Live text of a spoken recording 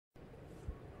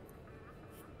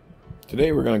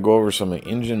Today we're going to go over some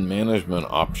engine management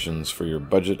options for your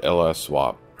budget LS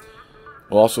swap.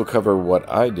 We'll also cover what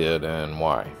I did and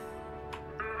why.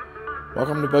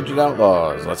 Welcome to Budget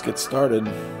Outlaws. Let's get started.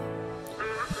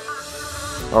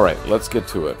 Alright, let's get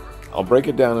to it. I'll break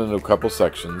it down into a couple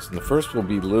sections, and the first will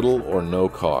be little or no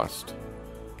cost.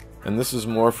 And this is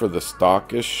more for the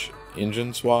stockish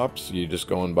engine swaps. You just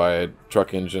go and buy a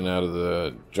truck engine out of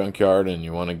the junkyard and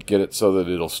you want to get it so that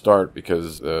it'll start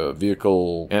because the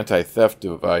vehicle anti-theft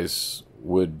device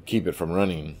would keep it from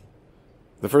running.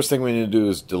 The first thing we need to do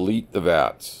is delete the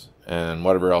VATs and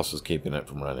whatever else is keeping it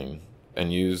from running,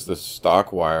 and use the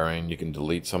stock wiring. You can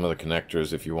delete some of the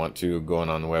connectors if you want to, going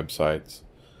on the websites.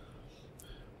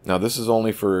 Now this is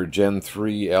only for Gen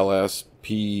 3 LS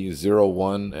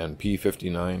P01 and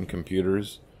P59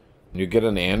 computers. You get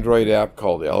an Android app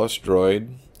called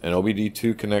LSDRoid, an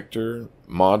OBD2 connector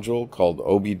module called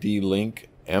OBDLink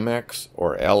MX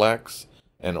or LX,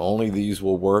 and only these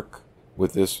will work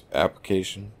with this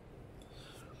application.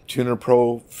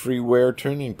 TunerPRO freeware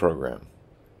tuning program.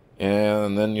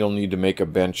 And then you'll need to make a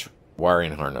bench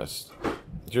wiring harness.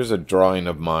 Here's a drawing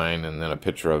of mine and then a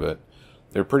picture of it.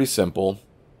 They're pretty simple.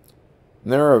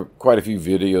 And there are quite a few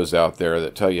videos out there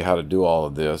that tell you how to do all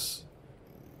of this.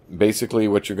 Basically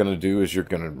what you're going to do is you're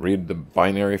going to read the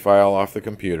binary file off the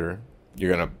computer.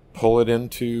 You're going to pull it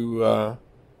into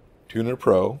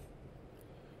TunerPRO.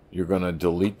 You're going to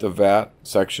delete the VAT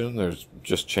section. There's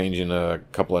just changing a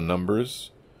couple of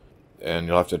numbers. And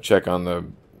you'll have to check on the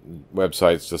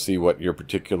websites to see what your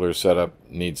particular setup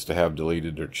needs to have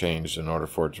deleted or changed in order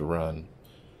for it to run.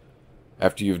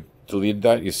 After you've deleted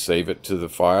that, you save it to the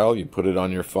file, you put it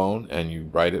on your phone, and you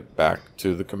write it back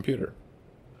to the computer.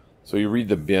 So you read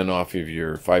the bin off of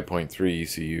your 5.3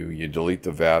 ECU, you delete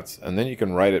the VATs, and then you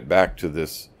can write it back to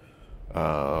this,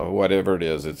 whatever it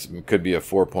is. It could be a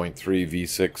 4.3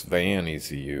 V6 van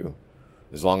ECU,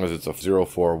 as long as it's a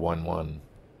 0411.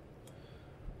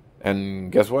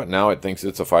 And guess what? Now it thinks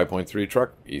it's a 5.3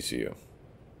 truck ECU.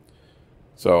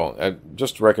 So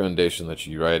just a recommendation that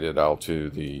you write it out to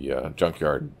the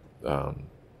junkyard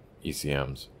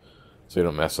ECMs so you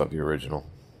don't mess up the original.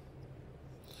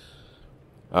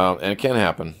 And it can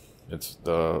happen. It's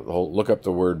the whole, look up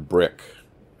the word brick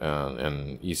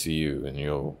and ECU, and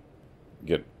you'll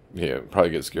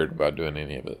probably get scared about doing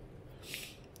any of it.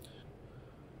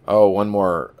 Oh, one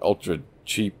more ultra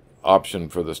cheap option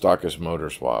for the stockish motor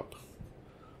swap.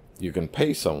 You can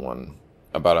pay someone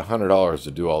about $100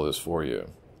 to do all this for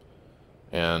you,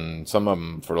 and some of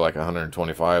them for like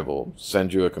 $125 will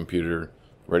send you a computer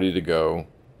ready to go.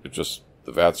 It just,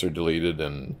 the VATs are deleted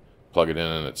and plug it in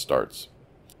and it starts.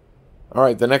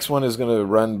 Alright, the next one is going to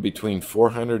run between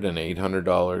 $400 and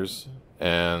 $800,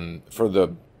 and for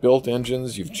the built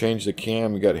engines, you've changed the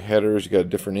cam, you got headers, you got a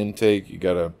different intake, you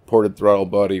got a ported throttle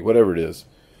body, whatever it is.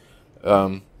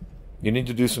 You need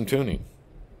to do some tuning.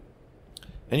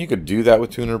 And you could do that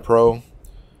with TunerPRO.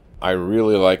 I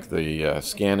really like the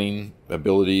scanning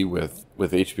ability with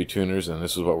HP tuners, and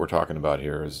this is what we're talking about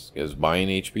here, is buying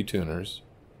HP tuners.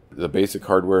 The basic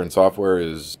hardware and software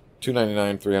is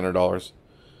 $299, $300,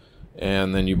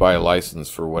 and then you buy a license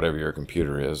for whatever your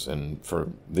computer is. And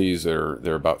for these,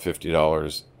 they're about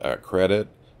 $50 credit,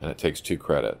 and it takes 2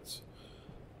 credits.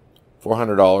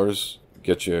 $400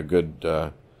 gets you a good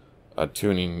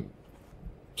tuning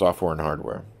software and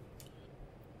hardware.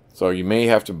 So you may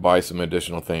have to buy some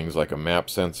additional things like a map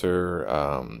sensor.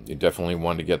 You definitely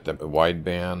want to get the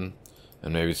wideband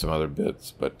and maybe some other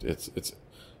bits, but it's it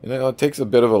takes a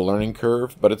bit of a learning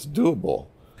curve, but it's doable.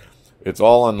 It's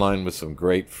all online with some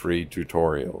great free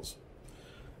tutorials.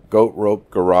 Goat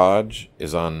Rope Garage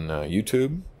is on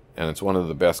YouTube, and it's one of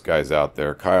the best guys out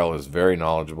there. Kyle is very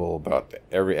knowledgeable about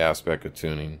every aspect of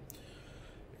tuning.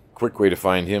 Quick way to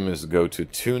find him is to go to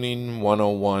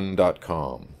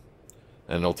tuning101.com,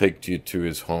 and it'll take you to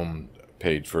his home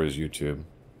page for his YouTube.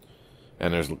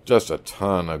 And there's just a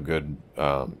ton of good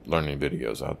learning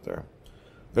videos out there.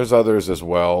 There's others as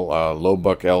well,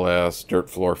 Lowbuck LS,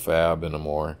 Dirt Floor Fab, and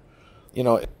more. You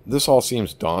know, this all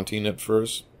seems daunting at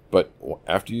first, but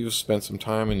after you've spent some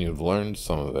time and you've learned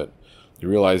some of it, you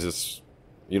realize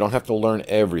you don't have to learn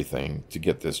everything to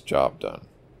get this job done.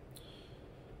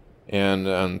 And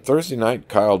on Thursday night,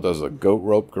 Kyle does a Goat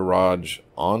Rope Garage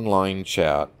online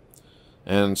chat,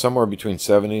 and somewhere between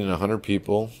 70 and 100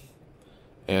 people,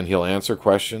 and he'll answer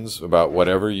questions about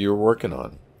whatever you're working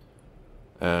on.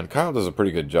 And Kyle does a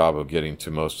pretty good job of getting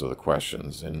to most of the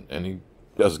questions, and he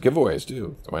does giveaways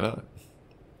too. Why not?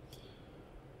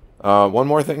 One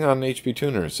more thing on HP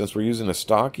tuners. Since we're using a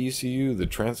stock ECU, the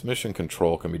transmission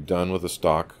control can be done with a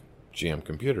stock GM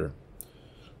computer.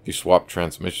 If you swap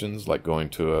transmissions, like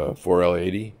going to a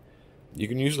 4L80, you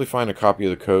can usually find a copy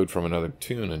of the code from another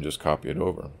tune and just copy it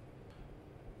over.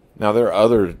 Now, there are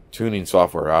other tuning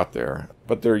software out there,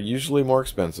 but they're usually more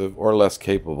expensive or less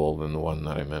capable than the one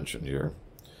that I mentioned here.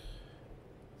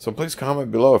 So please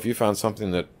comment below if you found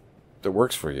something that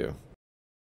works for you.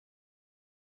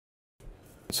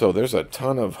 So there's a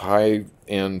ton of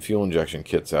high-end fuel injection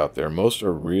kits out there. Most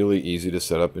are really easy to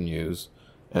set up and use,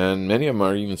 and many of them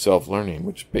are even self-learning,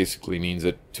 which basically means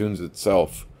it tunes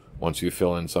itself once you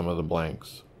fill in some of the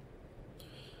blanks.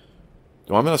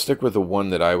 So I'm going to stick with the one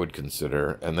that I would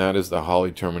consider, and that is the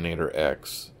Holley Terminator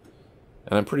X.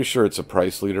 And I'm pretty sure it's a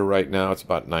price leader right now. It's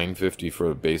about $950 for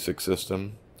a basic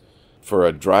system. For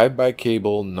a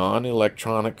drive-by-cable,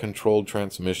 non-electronic controlled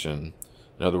transmission,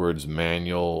 in other words,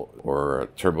 manual or a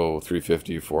turbo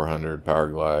 350, 400, power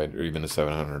glide, or even a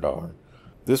 $700.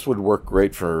 This would work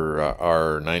great for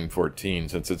our 914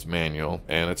 since it's manual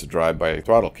and it's a drive-by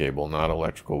throttle cable, not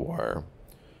electrical wire.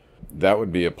 That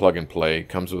would be a plug-and-play.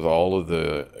 Comes with all of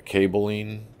the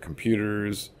cabling,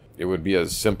 computers. It would be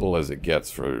as simple as it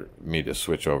gets for me to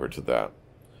switch over to that.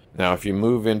 Now, if you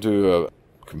move into a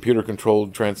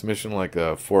computer-controlled transmission like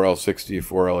a 4L60,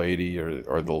 4L80,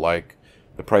 or the like,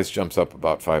 the price jumps up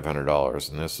about $500,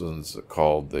 and this one's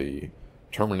called the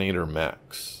Terminator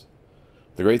Max.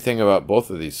 The great thing about both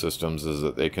of these systems is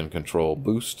that they can control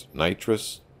boost,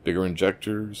 nitrous, bigger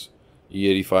injectors,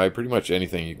 E85, pretty much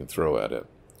anything you can throw at it.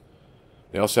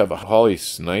 They also have a Holley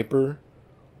Sniper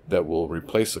that will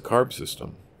replace the carb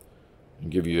system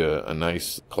and give you a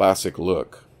nice classic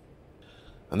look.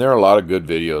 And there are a lot of good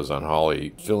videos on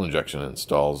Holley fuel injection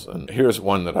installs. And here's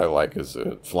one that I like is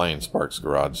Flying Sparks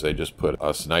Garage. They just put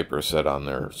a Sniper set on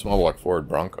their small block Ford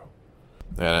Bronco.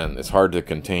 And it's hard to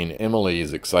contain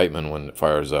Emily's excitement when it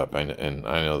fires up. And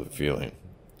I know the feeling.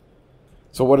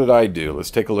 So what did I do?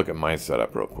 Let's take a look at my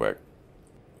setup real quick.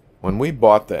 When we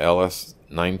bought the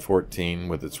LS914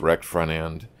 with its wrecked front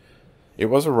end, it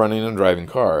was a running and driving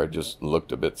car. It just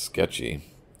looked a bit sketchy.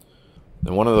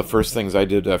 And one of the first things I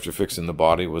did after fixing the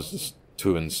body was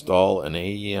to install an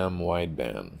AEM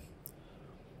wideband.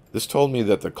 This told me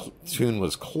that the tune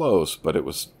was close, but it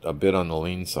was a bit on the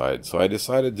lean side. So I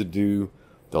decided to do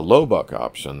the low buck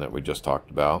option that we just talked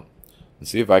about and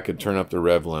see if I could turn up the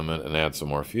rev limit and add some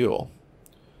more fuel.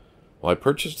 Well, I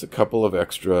purchased a couple of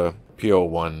extra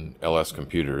P01 LS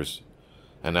computers,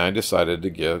 and I decided to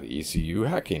give ECU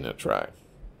hacking a try.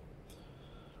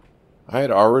 I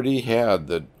had already had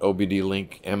the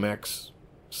OBDLink MX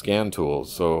scan tool,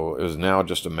 so it was now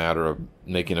just a matter of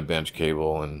making a bench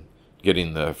cable and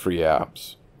getting the free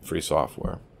apps, free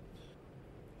software.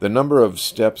 The number of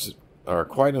steps are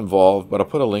quite involved, but I'll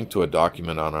put a link to a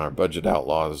document on our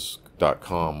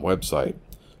budgetoutlaws.com website.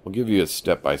 We'll give you a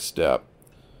step-by-step.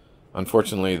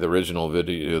 Unfortunately, the original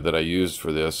video that I used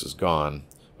for this is gone,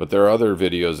 but there are other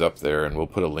videos up there, and we'll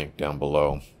put a link down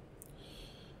below.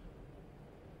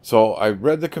 So I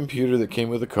read the computer that came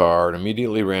with the car and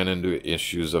immediately ran into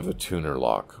issues of a tuner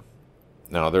lock.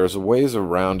 Now there's a ways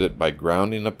around it by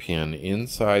grounding a pin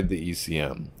inside the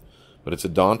ECM, but it's a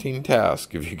daunting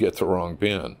task if you get the wrong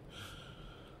pin.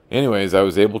 Anyways, I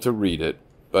was able to read it,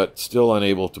 but still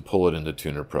unable to pull it into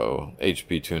TunerPRO.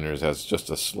 HP Tuners has just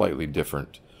a slightly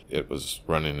different, it was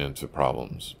running into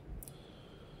problems.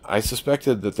 I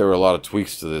suspected that there were a lot of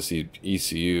tweaks to this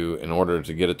ECU in order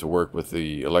to get it to work with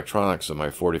the electronics of my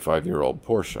 45-year-old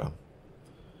Porsche.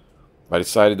 I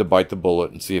decided to bite the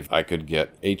bullet and see if I could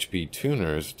get HP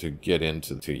Tuners to get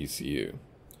into the ECU.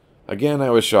 Again,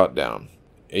 I was shot down.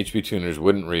 HP Tuners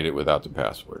wouldn't read it without the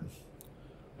password.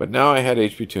 But now I had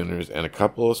HP Tuners and a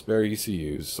couple of spare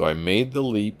ECUs, so I made the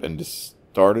leap and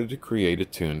started to create a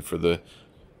tune for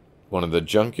one of the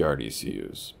Junkyard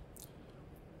ECUs.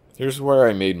 Here's where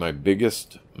I made my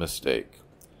biggest mistake.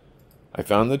 I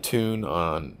found the tune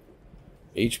on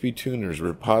HP Tuner's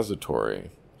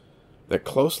repository that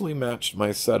closely matched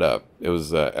my setup. It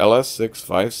was a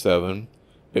LS657,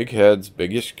 big heads,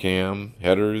 biggish cam,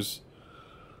 headers,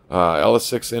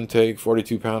 LS6 intake,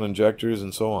 42-pound injectors,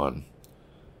 and so on.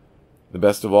 The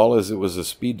best of all is it was a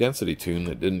speed density tune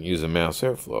that didn't use a mass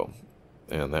airflow,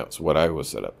 and that's what I was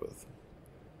set up with.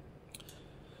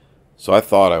 So I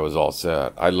thought I was all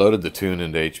set. I loaded the tune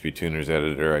into HP Tuner's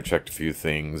editor, I checked a few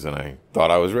things, and I thought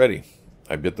I was ready.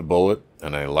 I bit the bullet,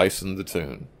 and I licensed the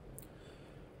tune.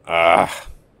 I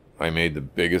made the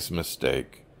biggest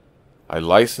mistake. I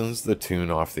licensed the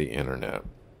tune off the internet.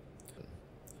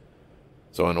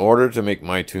 So in order to make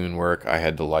my tune work, I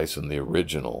had to license the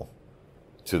original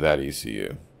to that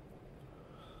ECU.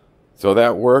 So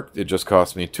that worked. It just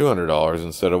cost me $200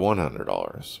 instead of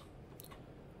 $100.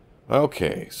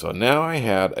 Okay, so now I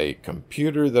had a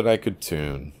computer that I could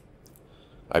tune,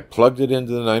 I plugged it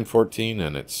into the 914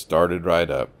 and it started right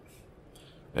up.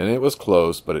 And it was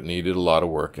close, but it needed a lot of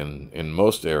work in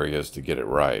most areas to get it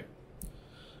right.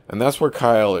 And that's where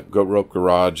Kyle at Goat Rope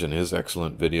Garage and his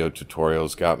excellent video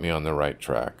tutorials got me on the right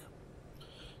track.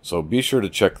 So be sure to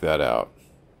check that out.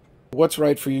 What's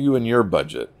right for you and your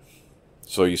budget?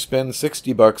 So you spend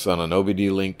 $60 on an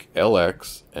OBDLink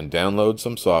LX and download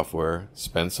some software,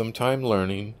 spend some time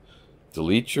learning,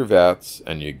 delete your VATs,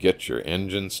 and you get your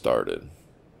engine started.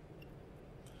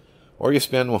 Or you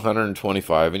spend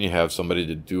 $125 and you have somebody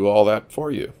to do all that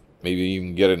for you. Maybe you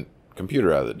can get a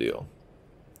computer out of the deal.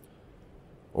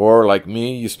 Or like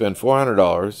me, you spend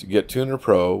 $400, you get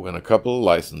TunerPRO and a couple of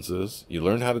licenses, you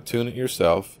learn how to tune it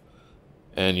yourself,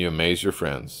 and you amaze your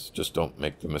friends. Just don't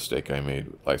make the mistake I made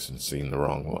with licensing the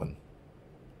wrong one.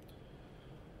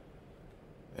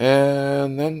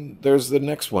 And then there's the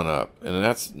next one up, and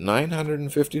that's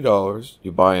 $950.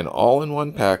 You buy an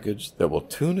all-in-one package that will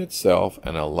tune itself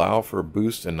and allow for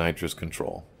boost and nitrous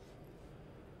control.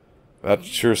 That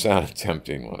sure sounded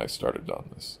tempting when I started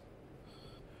on this.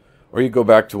 Or you go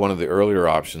back to one of the earlier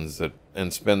options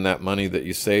and spend that money that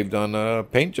you saved on a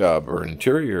paint job or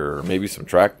interior or maybe some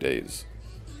track days.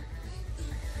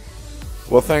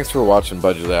 Well, thanks for watching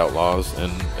Budget Outlaws,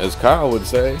 and as Kyle would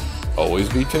say, always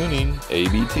be tuning,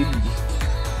 ABT.